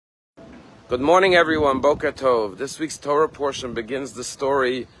Good morning, everyone. Boker Tov. This week's Torah portion begins the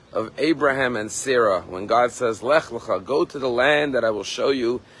story of Abraham and Sarah, when God says, Lech lecha, go to the land that I will show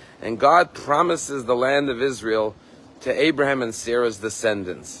you. And God promises the land of Israel to Abraham and Sarah's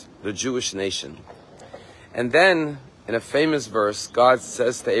descendants, the Jewish nation. And then, in a famous verse, God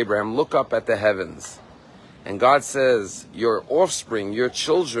says to Abraham, look up at the heavens. And God says, your offspring, your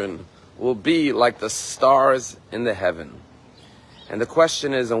children, will be like the stars in the heaven. And the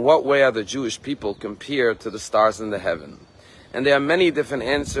question is, in what way are the Jewish people compared to the stars in the heaven? And there are many different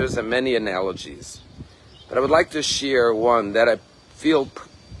answers and many analogies. But I would like to share one that I feel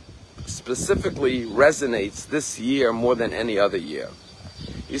specifically resonates this year more than any other year.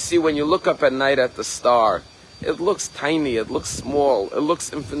 You see, when you look up at night at the star, it looks tiny, it looks small, it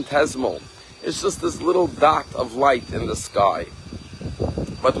looks infinitesimal. It's just this little dot of light in the sky.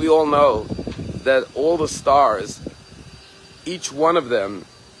 But we all know that all the stars, each one of them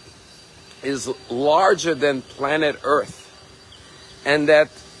is larger than planet Earth, and that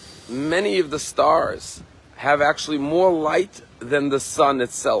many of the stars have actually more light than the sun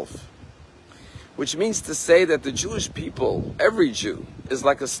itself, which means to say that the Jewish people, every Jew, is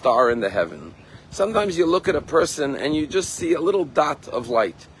like a star in the heaven. Sometimes you look at a person and you just see a little dot of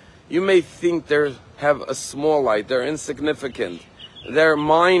light. You may think they have a small light, they're insignificant, they're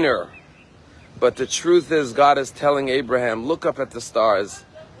minor. But the truth is, God is telling Abraham, look up at the stars.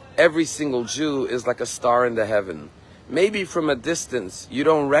 Every single Jew is like a star in the heaven. Maybe from a distance, you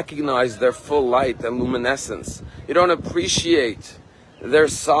don't recognize their full light and luminescence. You don't appreciate their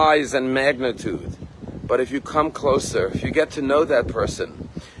size and magnitude. But if you come closer, if you get to know that person,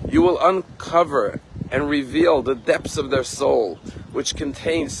 you will uncover and reveal the depths of their soul, which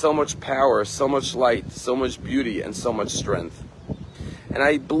contains so much power, so much light, so much beauty, and so much strength. And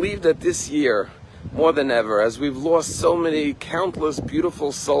I believe that this year, more than ever, as we've lost so many countless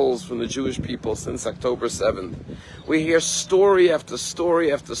beautiful souls from the Jewish people since October 7th, we hear story after story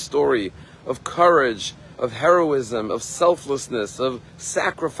after story of courage, of heroism, of selflessness, of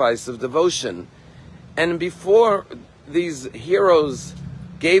sacrifice, of devotion. And before these heroes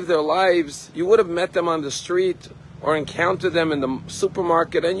gave their lives, you would have met them on the street or encountered them in the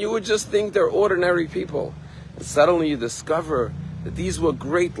supermarket, and you would just think they're ordinary people. And suddenly you discover that these were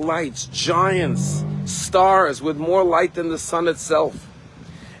great lights, giants, stars with more light than the sun itself.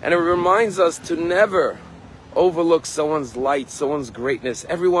 And it reminds us to never overlook someone's light, someone's greatness.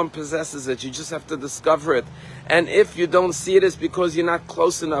 Everyone possesses it. You just have to discover it. And if you don't see it, it's because you're not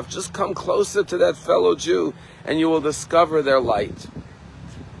close enough. Just come closer to that fellow Jew and you will discover their light.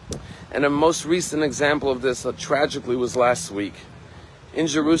 And a most recent example of this, tragically, was last week. In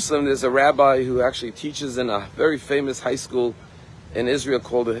Jerusalem, there's a rabbi who actually teaches in a very famous high school in Israel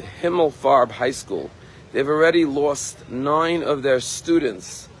called the Himmelfarb High School. They've already lost 9 of their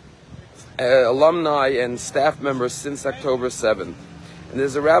students, alumni and staff members, since October 7th. And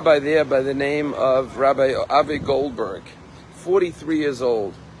there's a rabbi there by the name of Rabbi Avi Goldberg, 43 years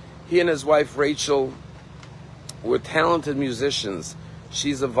old. He and his wife Rachel were talented musicians.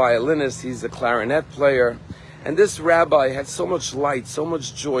 She's a violinist, he's a clarinet player. And this rabbi had so much light, so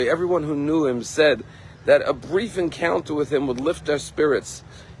much joy. Everyone who knew him said that a brief encounter with him would lift their spirits.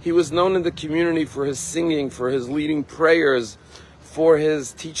 He was known in the community for his singing, for his leading prayers, for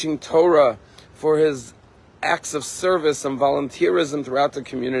his teaching Torah, for his acts of service and volunteerism throughout the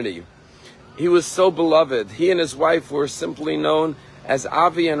community. He was so beloved. He and his wife were simply known as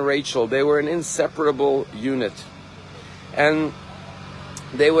Avi and Rachel. They were an inseparable unit. And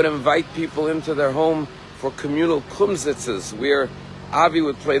they would invite people into their home for communal kumsitzes, where Avi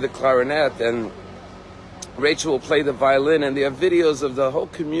would play the clarinet and Rachel will play the violin, and there are videos of the whole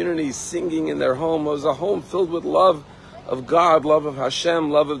community singing in their home. It was a home filled with love of God, love of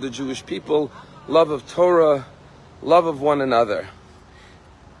Hashem, love of the Jewish people, love of Torah, love of one another.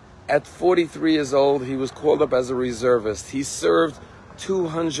 At 43 years old, he was called up as a reservist. He served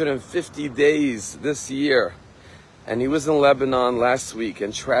 250 days this year, and he was in Lebanon last week,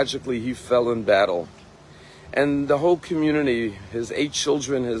 and tragically he fell in battle. And the whole community, his 8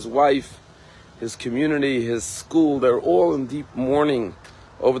 children, his wife, his community, his school, they're all in deep mourning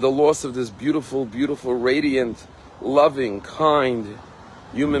over the loss of this beautiful, beautiful, radiant, loving, kind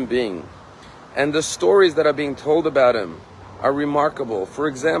human being. And the stories that are being told about him are remarkable. For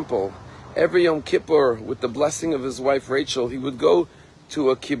example, every Yom Kippur, with the blessing of his wife Rachel, he would go to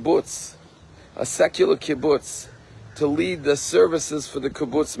a kibbutz, a secular kibbutz, to lead the services for the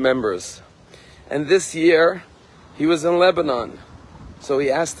kibbutz members. And this year, he was in Lebanon. So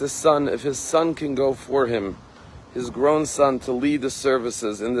he asked his son if his son can go for him, his grown son, to lead the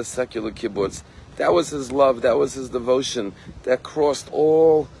services in the secular kibbutz. That was his love, that was his devotion, that crossed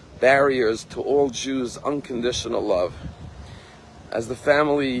all barriers to all Jews, unconditional love. As the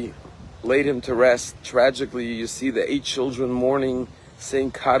family laid him to rest, tragically you see the 8 children mourning,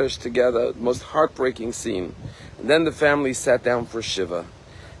 saying Kaddish together, most heartbreaking scene. And then the family sat down for Shiva.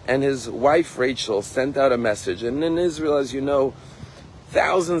 And his wife Rachel sent out a message. And in Israel, as you know,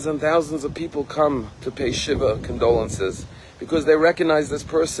 thousands and thousands of people come to pay Shiva condolences because they recognize this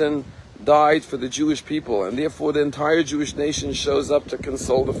person died for the Jewish people, and therefore the entire Jewish nation shows up to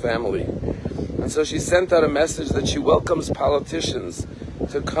console the family. And so she sent out a message that she welcomes politicians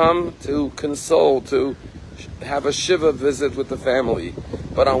to come to console, to have a Shiva visit with the family,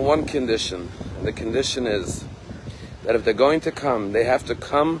 but on one condition. And the condition is that if they're going to come, they have to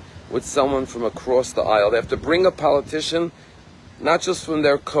come with someone from across the aisle. They have to bring a politician, not just from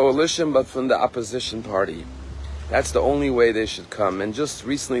their coalition, but from the opposition party. That's the only way they should come. And just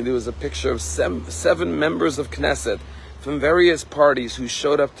recently there was a picture of 7 members of Knesset from various parties who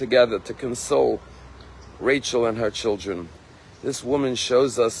showed up together to console Rachel and her children. This woman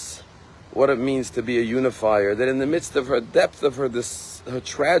shows us what it means to be a unifier, that in the midst of her depth of her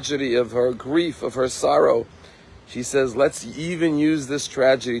tragedy, of her grief, of her sorrow, she says, let's even use this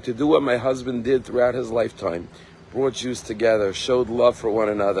tragedy to do what my husband did throughout his lifetime. Brought Jews together, showed love for one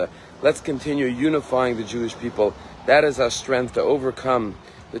another. Let's continue unifying the Jewish people. That is our strength to overcome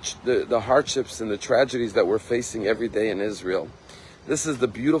the hardships and the tragedies that we're facing every day in Israel. This is the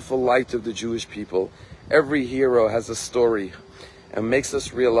beautiful light of the Jewish people. Every hero has a story and makes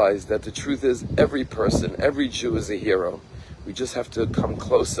us realize that the truth is every person, every Jew is a hero. We just have to come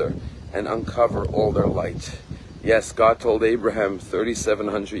closer and uncover all their light. Yes, God told Abraham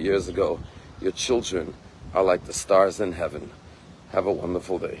 3,700 years ago, your children are like the stars in heaven. Have a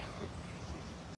wonderful day.